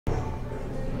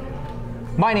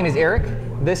My name is Eric,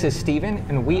 this is Stephen,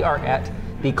 and we are at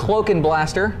the Cloak and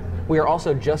Blaster. We are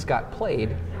also just got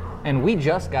played, and we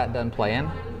just got done playing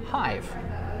Hive.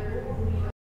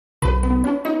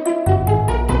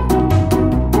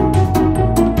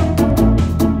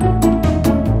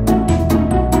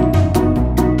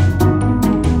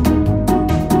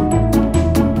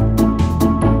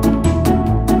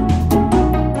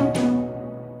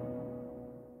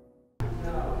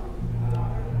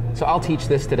 So I'll teach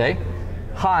this today.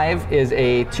 Hive is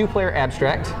a two-player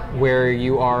abstract where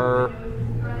you are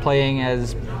playing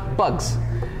as bugs.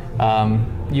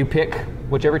 You pick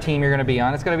whichever team you're going to be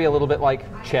on. It's going to be a little bit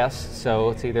like chess, so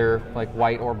it's either like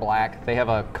white or black. They have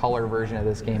a color version of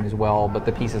this game as well, but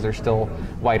the pieces are still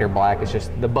white or black. It's just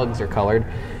the bugs are colored.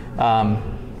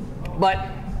 But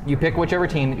you pick whichever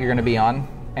team that you're going to be on,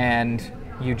 and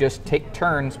you just take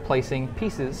turns placing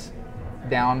pieces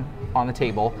down on the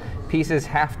table. Pieces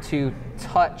have to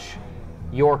touch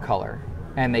your color,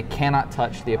 and they cannot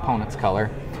touch the opponent's color.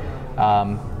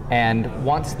 And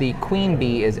once the queen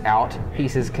bee is out,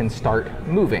 pieces can start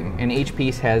moving, and each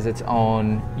piece has its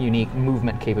own unique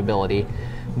movement capability.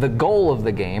 The goal of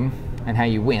the game, and how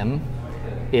you win,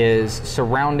 is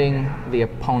surrounding the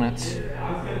opponent's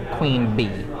queen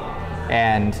bee.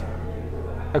 And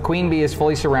a queen bee is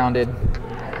fully surrounded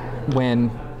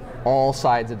when all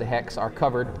sides of the hex are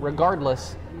covered,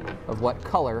 regardless of what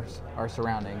colors are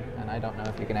surrounding. And I don't know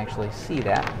if you can actually see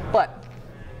that, but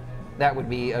that would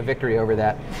be a victory over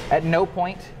that. At no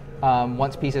point,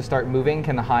 once pieces start moving,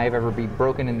 can the hive ever be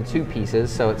broken into two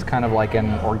pieces, so it's kind of like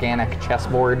an organic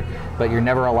chessboard, but you're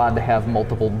never allowed to have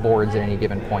multiple boards at any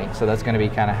given point. So that's going to be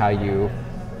kind of how you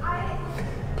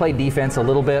play defense a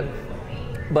little bit.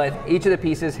 But each of the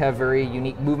pieces have very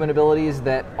unique movement abilities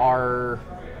that are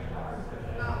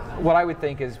what I would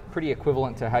think is pretty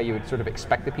equivalent to how you would sort of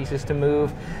expect the pieces to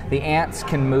move. The ants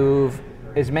can move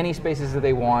as many spaces as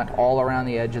they want all around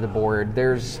the edge of the board.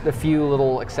 There's a few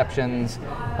little exceptions.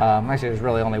 Actually, there's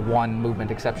really only one movement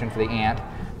exception for the ant.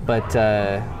 But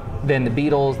then the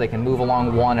beetles, they can move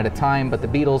along one at a time, but the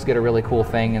beetles get a really cool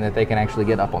thing in that they can actually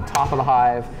get up on top of the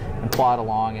hive and plod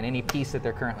along, and any piece that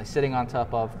they're currently sitting on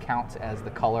top of counts as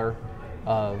the color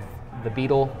of the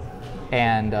beetle.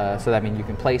 And so that means you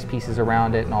can place pieces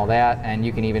around it and all that, and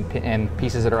you can even, and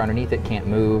pieces that are underneath it can't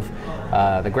move.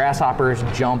 The grasshoppers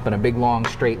jump in a big long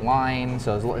straight line,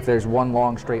 so if there's one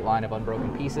long straight line of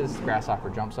unbroken pieces, the grasshopper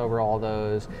jumps over all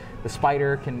those. The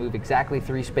spider can move exactly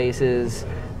 3 spaces.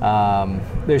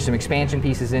 There's some expansion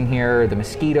pieces in here. The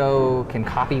mosquito can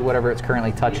copy whatever it's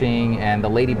currently touching, and the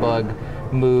ladybug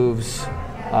moves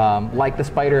like the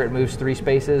spider, it moves 3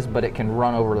 spaces, but it can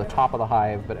run over the top of the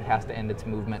hive, but it has to end its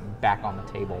movement back on the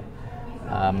table.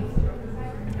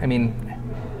 I mean,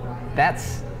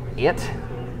 that's it.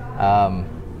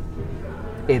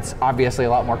 It's obviously a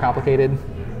lot more complicated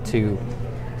to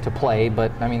play,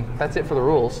 but I mean, that's it for the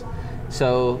rules.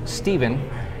 So, Stephen,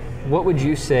 what would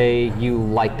you say you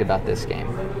liked about this game?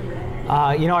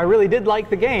 You know, I really did like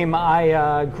the game.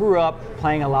 I grew up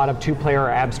playing a lot of two-player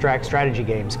abstract strategy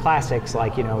games, classics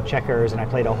like, you know, checkers, and I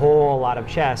played a whole lot of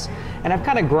chess. And I've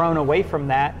kind of grown away from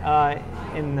that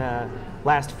in the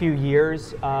last few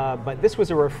years, but this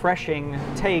was a refreshing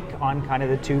take on kind of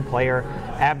the two-player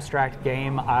abstract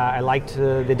game. I liked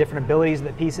the different abilities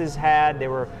that pieces had. They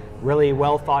were really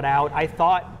well thought out. I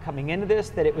thought coming into this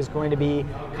that it was going to be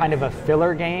kind of a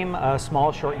filler game, a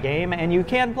small short game, and you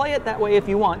can play it that way if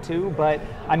you want to, but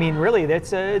I mean really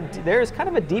there's kind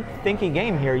of a deep thinking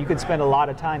game here. You could spend a lot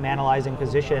of time analyzing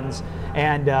positions,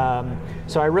 and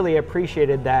so I really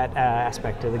appreciated that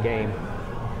aspect of the game.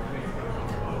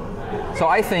 So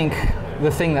I think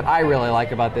the thing that I really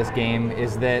like about this game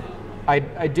is that I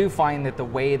do find that the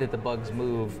way that the bugs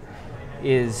move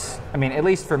is, I mean, at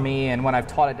least for me, and when I've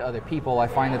taught it to other people, I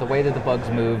find that the way that the bugs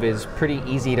move is pretty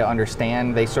easy to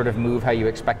understand. They sort of move how you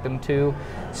expect them to.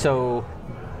 So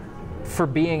for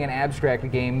being an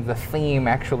abstract game, the theme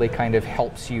actually kind of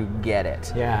helps you get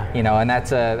it. Yeah. You know, and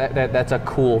that's a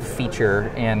cool feature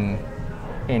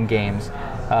in games.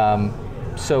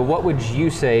 So what would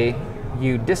you say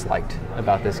you disliked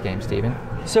about this game, Stephen?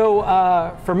 So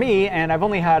for me, and I've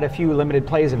only had a few limited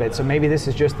plays of it, so maybe this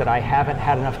is just that I haven't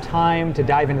had enough time to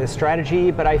dive into the strategy,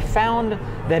 but I found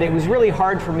that it was really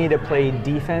hard for me to play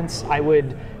defense. I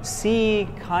would see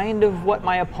kind of what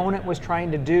my opponent was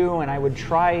trying to do, and I would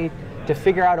try to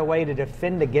figure out a way to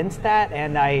defend against that,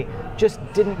 and I just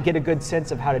didn't get a good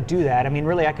sense of how to do that. I mean,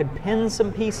 really, I could pin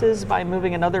some pieces by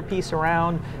moving another piece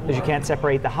around, because you can't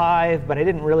separate the hive, but I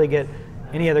didn't really get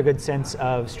any other good sense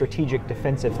of strategic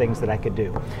defensive things that I could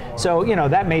do. So, you know,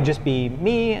 that may just be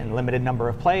me and limited number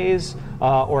of plays,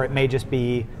 or it may just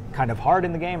be kind of hard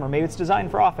in the game, or maybe it's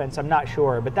designed for offense. I'm not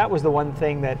sure, but that was the one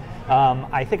thing that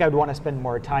I think I would want to spend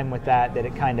more time with. That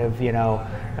it kind of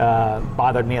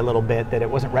bothered me a little bit, that it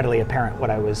wasn't readily apparent what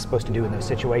I was supposed to do in those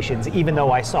situations, even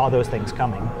though I saw those things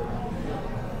coming.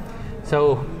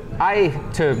 So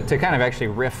to kind of actually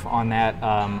riff on that,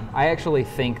 I actually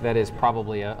think that is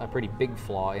probably a pretty big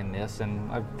flaw in this,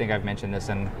 and I think I've mentioned this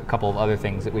in a couple of other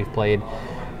things that we've played.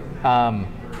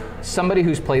 Somebody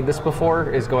who's played this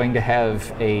before is going to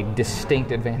have a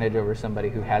distinct advantage over somebody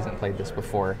who hasn't played this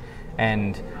before,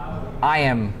 and I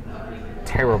am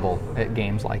terrible at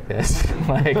games like this.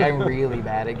 Like, I'm really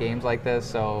bad at games like this,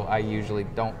 so I usually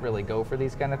don't really go for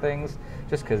these kind of things,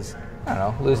 just because, I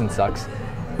don't know, losing sucks.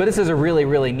 But this is a really,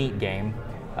 really neat game.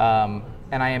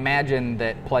 And I imagine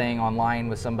that playing online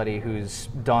with somebody who's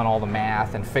done all the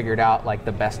math and figured out like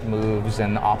the best moves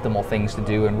and optimal things to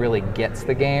do and really gets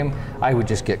the game, I would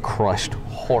just get crushed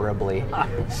horribly.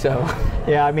 So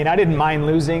yeah, I mean, I didn't mind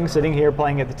losing sitting here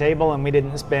playing at the table, and we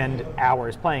didn't spend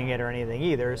hours playing it or anything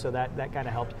either, so that kind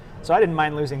of helped. So I didn't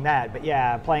mind losing that, but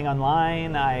yeah, playing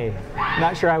online, I'm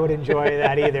not sure I would enjoy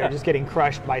that either, just getting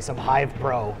crushed by some Hive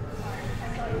Pro.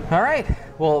 All right,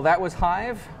 well, that was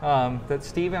Hive. That's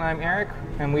Stephen, I'm Eric,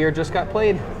 and we are Just Got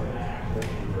Played.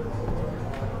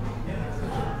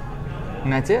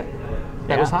 And that's it.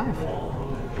 That was Hive.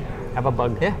 Have a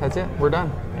bug. Yeah, that's it. We're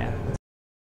done.